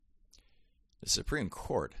The Supreme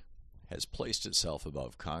Court has placed itself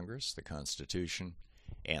above Congress, the Constitution,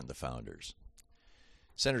 and the founders.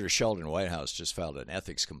 Senator Sheldon Whitehouse just filed an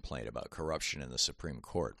ethics complaint about corruption in the Supreme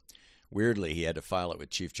Court. Weirdly, he had to file it with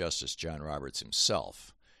Chief Justice John Roberts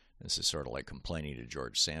himself. This is sort of like complaining to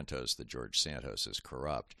George Santos that George Santos is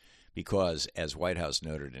corrupt, because, as Whitehouse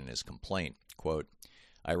noted in his complaint, quote,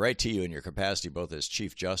 I write to you in your capacity both as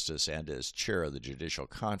Chief Justice and as Chair of the Judicial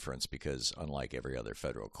Conference because, unlike every other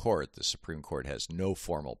federal court, the Supreme Court has no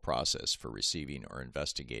formal process for receiving or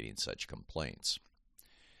investigating such complaints.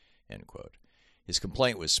 End quote. His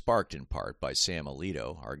complaint was sparked in part by Sam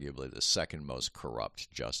Alito, arguably the second most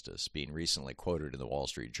corrupt justice, being recently quoted in the Wall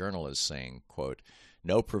Street Journal as saying, quote,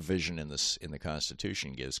 no provision in the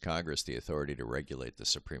Constitution gives Congress the authority to regulate the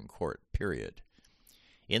Supreme Court, period.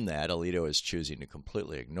 In that, Alito is choosing to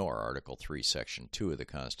completely ignore Article 3, Section 2 of the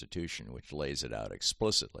Constitution, which lays it out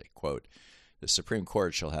explicitly. Quote, the Supreme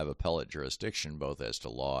Court shall have appellate jurisdiction both as to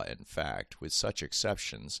law and fact, with such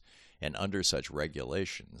exceptions and under such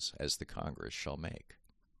regulations as the Congress shall make.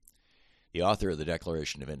 The author of the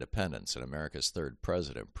Declaration of Independence and America's third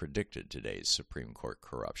president predicted today's Supreme Court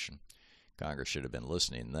corruption. Congress should have been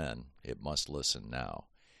listening then. It must listen now.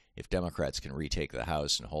 If Democrats can retake the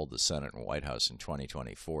House and hold the Senate and White House in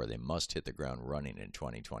 2024, they must hit the ground running in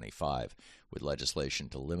 2025 with legislation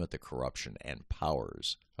to limit the corruption and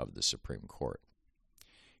powers of the Supreme Court.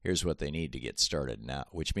 Here's what they need to get started now,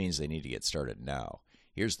 which means they need to get started now.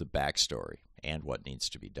 Here's the backstory and what needs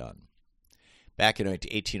to be done. Back in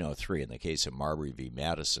 1803, in the case of Marbury v.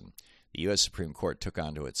 Madison, the U.S. Supreme Court took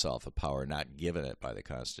onto itself a power not given it by the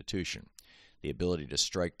Constitution, the ability to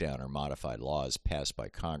strike down or modify laws passed by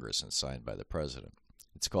Congress and signed by the President.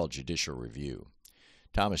 It's called judicial review.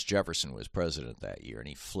 Thomas Jefferson was president that year, and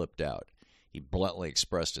he flipped out. He bluntly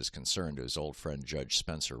expressed his concern to his old friend Judge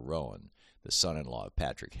Spencer Rowan, the son-in-law of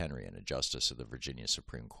Patrick Henry and a justice of the Virginia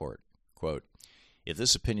Supreme Court. Quote, if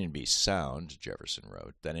this opinion be sound, Jefferson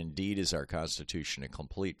wrote, then indeed is our Constitution a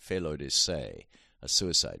complete felo de se, a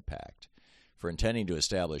suicide pact. For intending to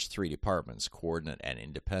establish three departments, coordinate and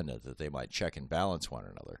independent, that they might check and balance one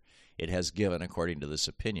another, it has given, according to this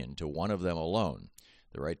opinion, to one of them alone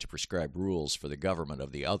the right to prescribe rules for the government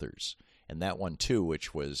of the others, and that one too which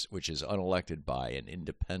is unelected by and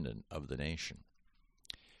independent of the nation.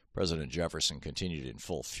 President Jefferson continued in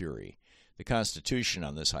full fury. The Constitution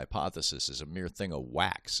on this hypothesis is a mere thing of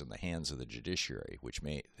wax in the hands of the judiciary,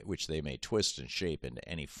 which they may twist and shape into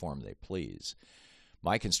any form they please.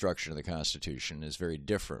 My construction of the Constitution is very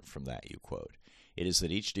different from that you quote. It is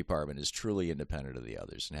that each department is truly independent of the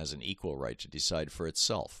others and has an equal right to decide for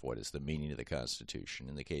itself what is the meaning of the Constitution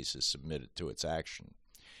in the cases submitted to its action,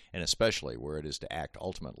 and especially where it is to act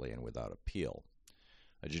ultimately and without appeal.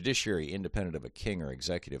 A judiciary independent of a king or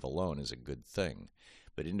executive alone is a good thing,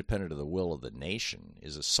 but independent of the will of the nation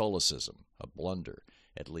is a solecism, a blunder,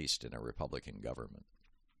 at least in a Republican government.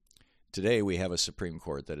 Today we have a Supreme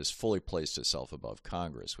Court that has fully placed itself above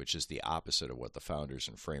Congress, which is the opposite of what the founders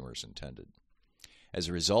and framers intended. As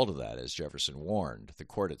a result of that, as Jefferson warned, the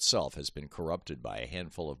court itself has been corrupted by a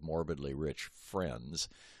handful of morbidly rich friends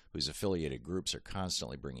whose affiliated groups are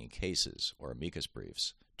constantly bringing cases or amicus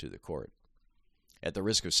briefs to the court. At the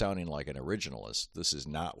risk of sounding like an originalist, this is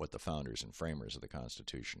not what the founders and framers of the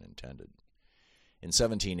Constitution intended. In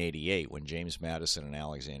 1788, when James Madison and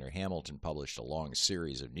Alexander Hamilton published a long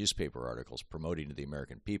series of newspaper articles promoting to the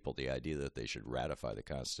American people the idea that they should ratify the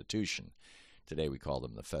Constitution, today we call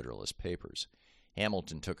them the Federalist Papers,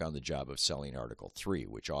 Hamilton took on the job of selling Article 3,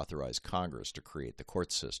 which authorized Congress to create the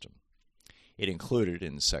court system. It included,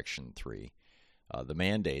 in Section 3, the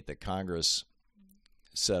mandate that Congress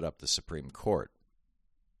set up the Supreme Court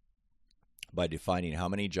by defining how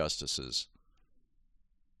many justices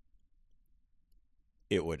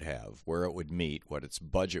it would have, where it would meet, what its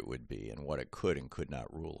budget would be, and what it could and could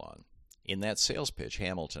not rule on. In that sales pitch,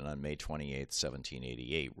 Hamilton, on May 28,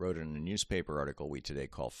 1788, wrote in a newspaper article we today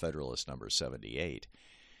call Federalist Number 78,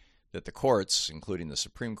 that the courts, including the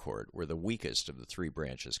Supreme Court, were the weakest of the three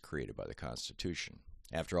branches created by the Constitution.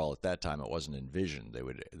 After all, at that time it wasn't envisioned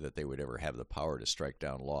that they would ever have the power to strike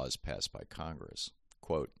down laws passed by Congress.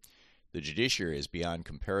 Quote, the judiciary is beyond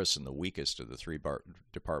comparison the weakest of the three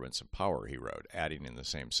departments of power, he wrote, adding in the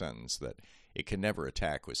same sentence that it can never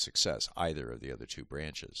attack with success either of the other two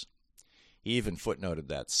branches. He even footnoted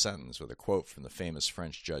that sentence with a quote from the famous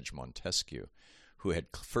French judge Montesquieu, who had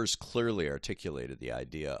first clearly articulated the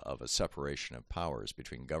idea of a separation of powers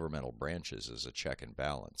between governmental branches as a check and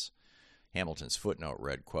balance. Hamilton's footnote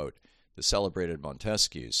read, quote, the celebrated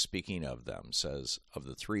Montesquieu, speaking of them, says, of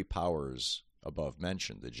the three powers above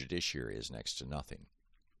mentioned, the judiciary is next to nothing.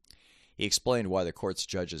 He explained why the court's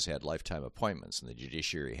judges had lifetime appointments and the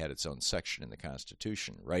judiciary had its own section in the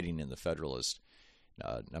Constitution, writing in the Federalist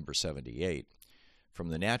number 78, "From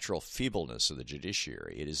the natural feebleness of the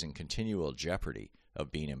judiciary, it is in continual jeopardy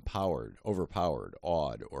of being empowered, overpowered,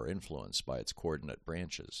 awed, or influenced by its coordinate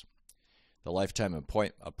branches. The lifetime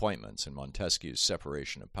appointments and Montesquieu's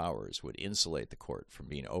separation of powers would insulate the court from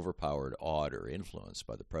being overpowered, awed, or influenced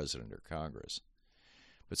by the President or Congress."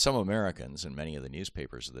 But some Americans and many of the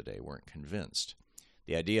newspapers of the day weren't convinced.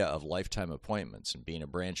 The idea of lifetime appointments and being a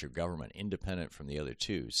branch of government independent from the other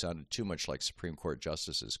two sounded too much like Supreme Court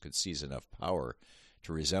justices could seize enough power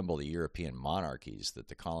to resemble the European monarchies that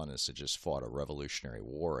the colonists had just fought a revolutionary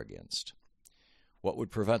war against. What would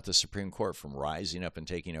prevent the Supreme Court from rising up and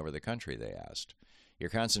taking over the country, they asked. You're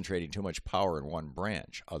concentrating too much power in one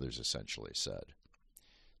branch, others essentially said.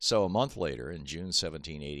 So a month later, in June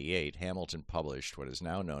 1788, Hamilton published what is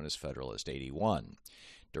now known as Federalist 81,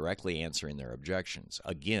 directly answering their objections,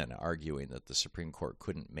 again arguing that the Supreme Court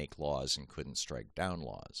couldn't make laws and couldn't strike down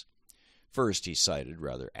laws. First, he cited,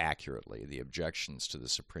 rather accurately, the objections to the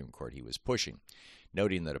Supreme Court he was pushing,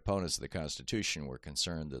 noting that opponents of the Constitution were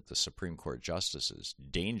concerned that the Supreme Court justices,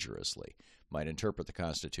 dangerously, might interpret the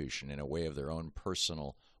Constitution in a way of their own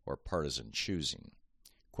personal or partisan choosing.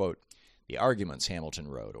 Quote, "The arguments," Hamilton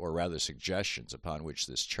wrote, or rather suggestions upon which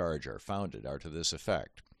this charge are founded, are to this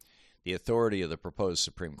effect. The authority of the proposed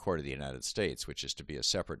Supreme Court of the United States, which is to be a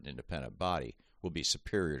separate and independent body, will be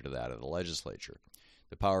superior to that of the legislature.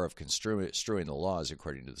 The power of construing the laws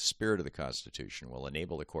according to the spirit of the Constitution will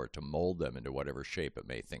enable the court to mold them into whatever shape it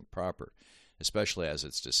may think proper, especially as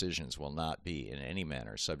its decisions will not be in any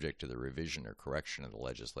manner subject to the revision or correction of the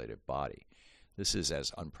legislative body. This is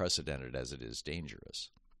as unprecedented as it is dangerous.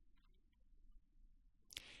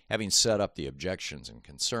 Having set up the objections and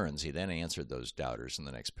concerns, he then answered those doubters in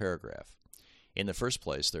the next paragraph. In the first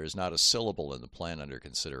place, there is not a syllable in the plan under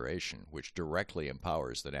consideration which directly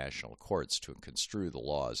empowers the national courts to construe the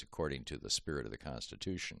laws according to the spirit of the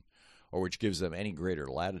Constitution, or which gives them any greater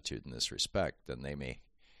latitude in this respect than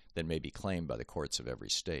may be claimed by the courts of every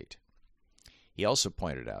state. He also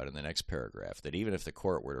pointed out in the next paragraph that even if the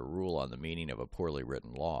court were to rule on the meaning of a poorly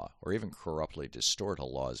written law, or even corruptly distort a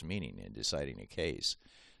law's meaning in deciding a case,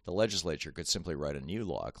 the legislature could simply write a new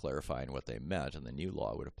law clarifying what they meant, and the new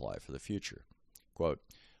law would apply for the future. Quote,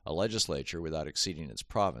 "A legislature, without exceeding its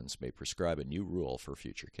province, may prescribe a new rule for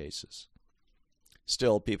future cases."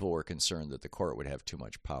 Still, people were concerned that the court would have too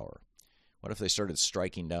much power. What if they started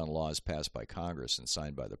striking down laws passed by Congress and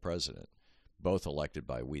signed by the President, both elected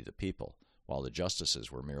by we the people, while the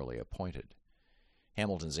justices were merely appointed?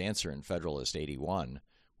 Hamilton's answer in Federalist 81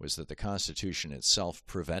 was that the Constitution itself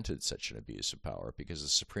prevented such an abuse of power because the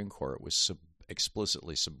Supreme Court was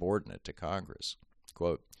explicitly subordinate to Congress.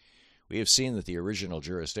 Quote, "We have seen that the original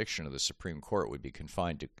jurisdiction of the Supreme Court would be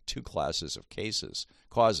confined to two classes of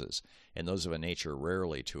causes, and those of a nature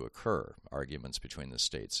rarely to occur, arguments between the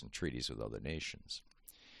states and treaties with other nations.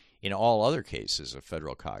 In all other cases of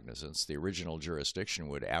federal cognizance, the original jurisdiction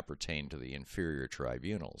would appertain to the inferior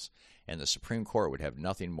tribunals, and the Supreme Court would have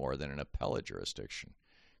nothing more than an appellate jurisdiction,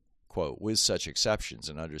 quote, with such exceptions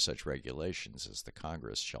and under such regulations as the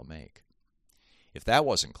Congress shall make." If that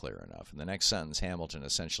wasn't clear enough, in the next sentence Hamilton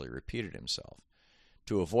essentially repeated himself.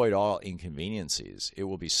 To avoid all inconveniencies, it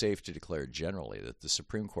will be safe to declare generally that the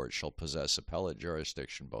Supreme Court shall possess appellate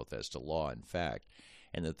jurisdiction both as to law and fact,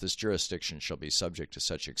 and that this jurisdiction shall be subject to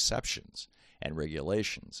such exceptions and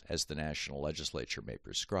regulations as the national legislature may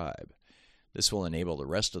prescribe. This will enable the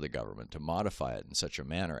rest of the government to modify it in such a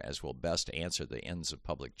manner as will best answer the ends of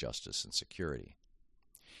public justice and security.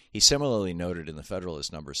 He similarly noted in the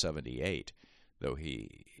Federalist number 78, though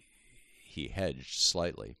he hedged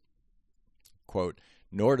slightly, quote,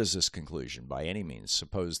 "Nor does this conclusion by any means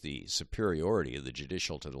suppose the superiority of the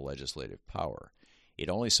judicial to the legislative power. It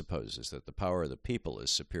only supposes that the power of the people is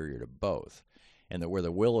superior to both, and that where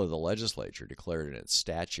the will of the legislature declared in its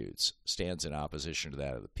statutes stands in opposition to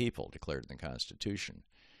that of the people declared in the Constitution,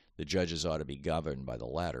 the judges ought to be governed by the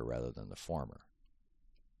latter rather than the former."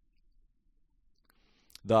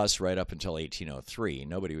 Thus, right up until 1803,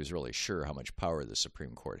 nobody was really sure how much power the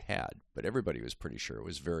Supreme Court had, but everybody was pretty sure it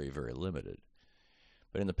was very, very limited.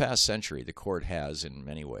 But in the past century, the court has, in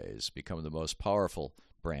many ways, become the most powerful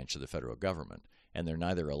branch of the federal government, and they're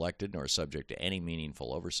neither elected nor subject to any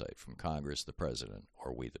meaningful oversight from Congress, the President,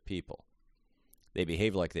 or we the people. They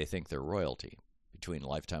behave like they think they're royalty, between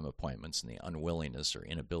lifetime appointments and the unwillingness or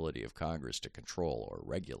inability of Congress to control or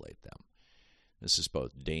regulate them. This is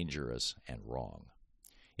both dangerous and wrong.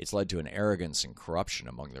 It's led to an arrogance and corruption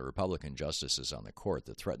among the Republican justices on the court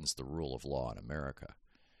that threatens the rule of law in America.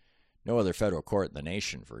 No other federal court in the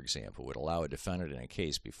nation, for example, would allow a defendant in a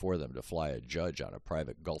case before them to fly a judge on a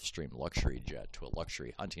private Gulfstream luxury jet to a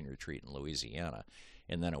luxury hunting retreat in Louisiana,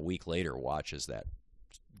 and then a week later watch as that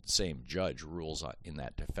same judge rules in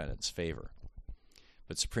that defendant's favor.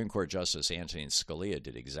 But Supreme Court Justice Antonin Scalia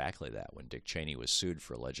did exactly that when Dick Cheney was sued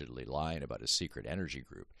for allegedly lying about a secret energy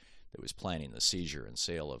group that was planning the seizure and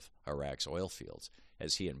sale of Iraq's oil fields,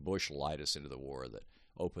 as he and Bush lied us into the war that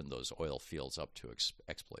opened those oil fields up to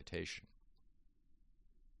exploitation.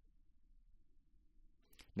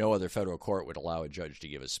 No other federal court would allow a judge to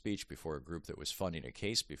give a speech before a group that was funding a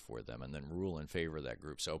case before them and then rule in favor of that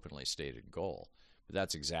group's openly stated goal. But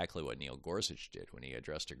that's exactly what Neil Gorsuch did when he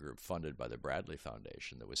addressed a group funded by the Bradley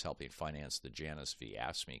Foundation that was helping finance the Janus v.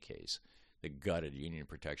 AFSCME case that gutted union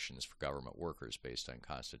protections for government workers based on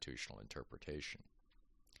constitutional interpretation.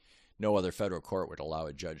 No other federal court would allow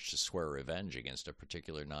a judge to swear revenge against a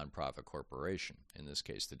particular nonprofit corporation, in this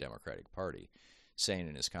case the Democratic Party, saying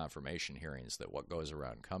in his confirmation hearings that what goes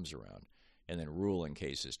around comes around, and then rule in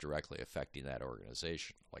cases directly affecting that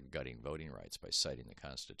organization, like gutting voting rights by citing the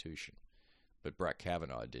Constitution. But Brett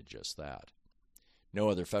Kavanaugh did just that. No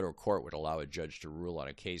other federal court would allow a judge to rule on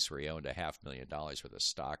a case where he owned $500,000 worth of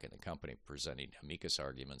stock in the company presenting amicus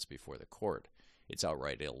arguments before the court. It's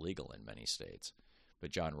outright illegal in many states.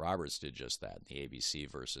 But John Roberts did just that in the ABC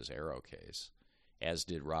versus Arrow case, as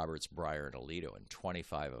did Roberts, Breyer, and Alito in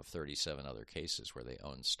 25 of 37 other cases where they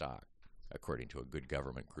owned stock, according to a good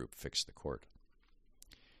government group Fix the Court.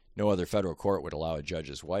 No other federal court would allow a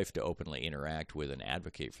judge's wife to openly interact with and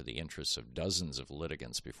advocate for the interests of dozens of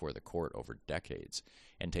litigants before the court over decades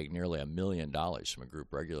and take nearly $1 million from a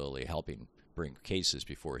group regularly helping bring cases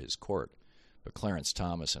before his court. But Clarence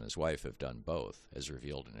Thomas and his wife have done both, as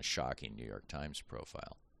revealed in a shocking New York Times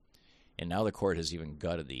profile. And now the court has even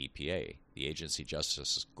gutted the EPA, the agency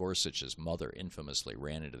Justice Gorsuch's mother infamously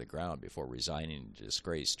ran into the ground before resigning in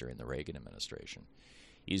disgrace during the Reagan administration,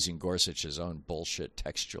 using Gorsuch's own bullshit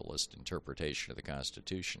textualist interpretation of the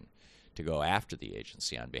Constitution to go after the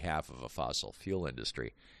agency on behalf of a fossil fuel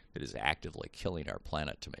industry that is actively killing our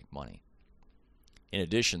planet to make money. In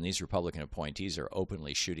addition, these Republican appointees are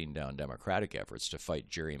openly shooting down Democratic efforts to fight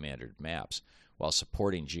gerrymandered maps while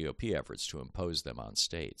supporting GOP efforts to impose them on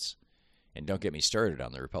states. And don't get me started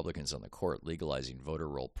on the Republicans on the court legalizing voter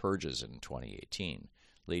roll purges in 2018,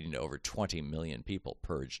 leading to over 20 million people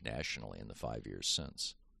purged nationally in the 5 years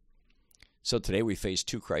since. So today we face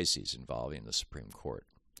two crises involving the Supreme Court.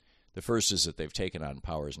 The first is that they've taken on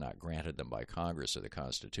powers not granted them by Congress or the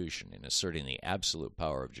Constitution in asserting the absolute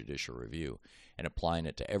power of judicial review and applying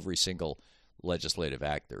it to every single legislative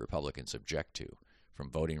act that Republicans object to, from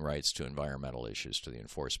voting rights to environmental issues to the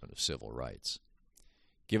enforcement of civil rights.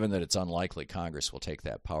 Given that it's unlikely Congress will take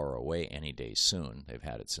that power away any day soon, they've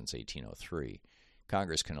had it since 1803,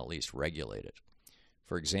 Congress can at least regulate it.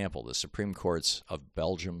 For example, the Supreme Courts of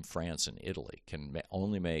Belgium, France, and Italy can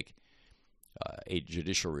only make a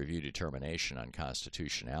judicial review determination on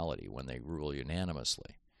constitutionality when they rule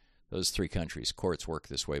unanimously. Those three countries' courts work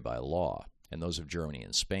this way by law, and those of Germany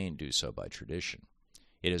and Spain do so by tradition.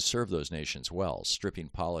 It has served those nations well, stripping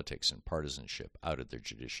politics and partisanship out of their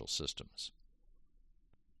judicial systems.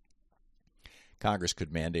 Congress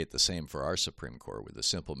could mandate the same for our Supreme Court with a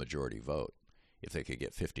simple majority vote, if they could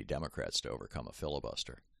get 50 Democrats to overcome a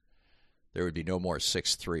filibuster. There would be no more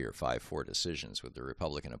 6-3 or 5-4 decisions with the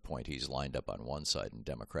Republican appointees lined up on one side and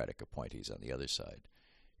Democratic appointees on the other side.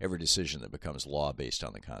 Every decision that becomes law based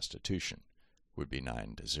on the Constitution would be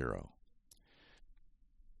 9-0.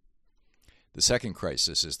 The second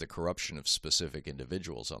crisis is the corruption of specific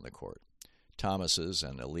individuals on the court. Thomas's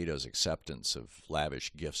and Alito's acceptance of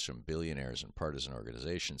lavish gifts from billionaires and partisan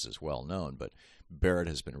organizations is well known, but Barrett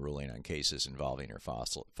has been ruling on cases involving her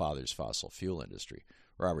father's fossil fuel industry.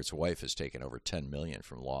 Robert's wife has taken over $10 million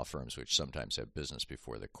from law firms which sometimes have business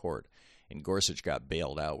before the court, and Gorsuch got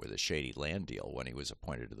bailed out with a shady land deal when he was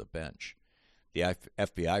appointed to the bench. The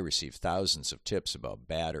FBI received thousands of tips about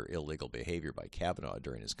bad or illegal behavior by Kavanaugh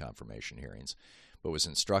during his confirmation hearings, but was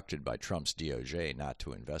instructed by Trump's DOJ not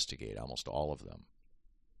to investigate almost all of them.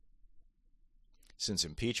 Since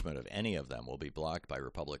impeachment of any of them will be blocked by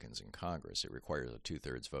Republicans in Congress, it requires a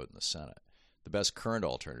 2/3 vote in the Senate. The best current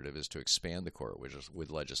alternative is to expand the court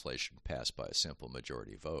with legislation passed by a simple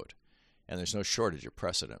majority vote, and there's no shortage of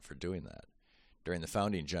precedent for doing that. During the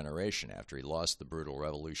founding generation, after he lost the brutal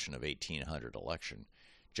Revolution of 1800 election,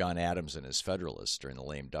 John Adams and his Federalists during the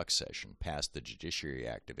lame duck session passed the Judiciary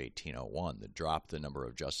Act of 1801 that dropped the number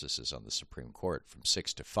of justices on the Supreme Court from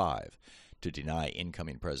 6 to 5 to deny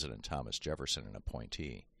incoming President Thomas Jefferson an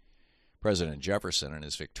appointee. President Jefferson and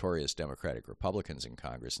his victorious Democratic Republicans in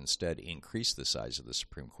Congress instead increased the size of the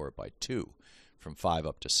Supreme Court by 2, from 5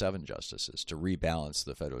 up to 7 justices, to rebalance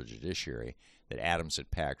the federal judiciary that Adams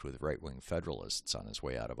had packed with right-wing Federalists on his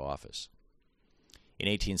way out of office. In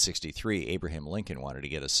 1863, Abraham Lincoln wanted to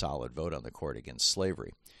get a solid vote on the court against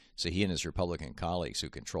slavery, so he and his Republican colleagues who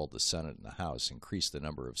controlled the Senate and the House increased the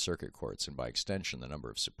number of circuit courts and by extension the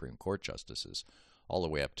number of Supreme Court justices all the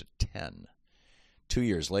way up to 10. 2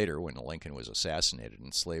 years later, when Lincoln was assassinated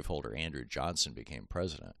and slaveholder Andrew Johnson became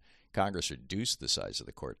president, Congress reduced the size of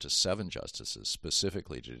the court to 7 justices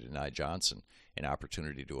specifically to deny Johnson an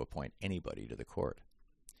opportunity to appoint anybody to the court.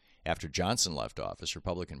 After Johnson left office,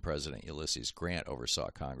 Republican President Ulysses Grant oversaw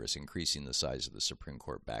Congress increasing the size of the Supreme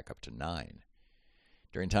Court back up to 9.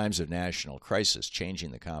 During times of national crisis,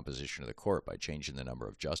 changing the composition of the court by changing the number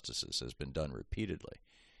of justices has been done repeatedly.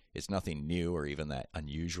 It's nothing new or even that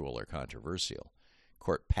unusual or controversial.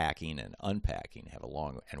 Court packing and unpacking have a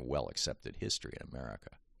long and well-accepted history in America.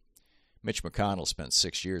 Mitch McConnell spent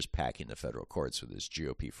 6 years packing the federal courts with his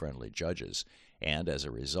GOP-friendly judges, and as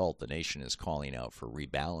a result, the nation is calling out for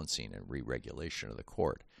rebalancing and re-regulation of the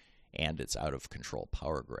court and its out-of-control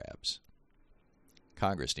power grabs.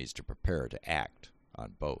 Congress needs to prepare to act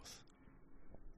on both.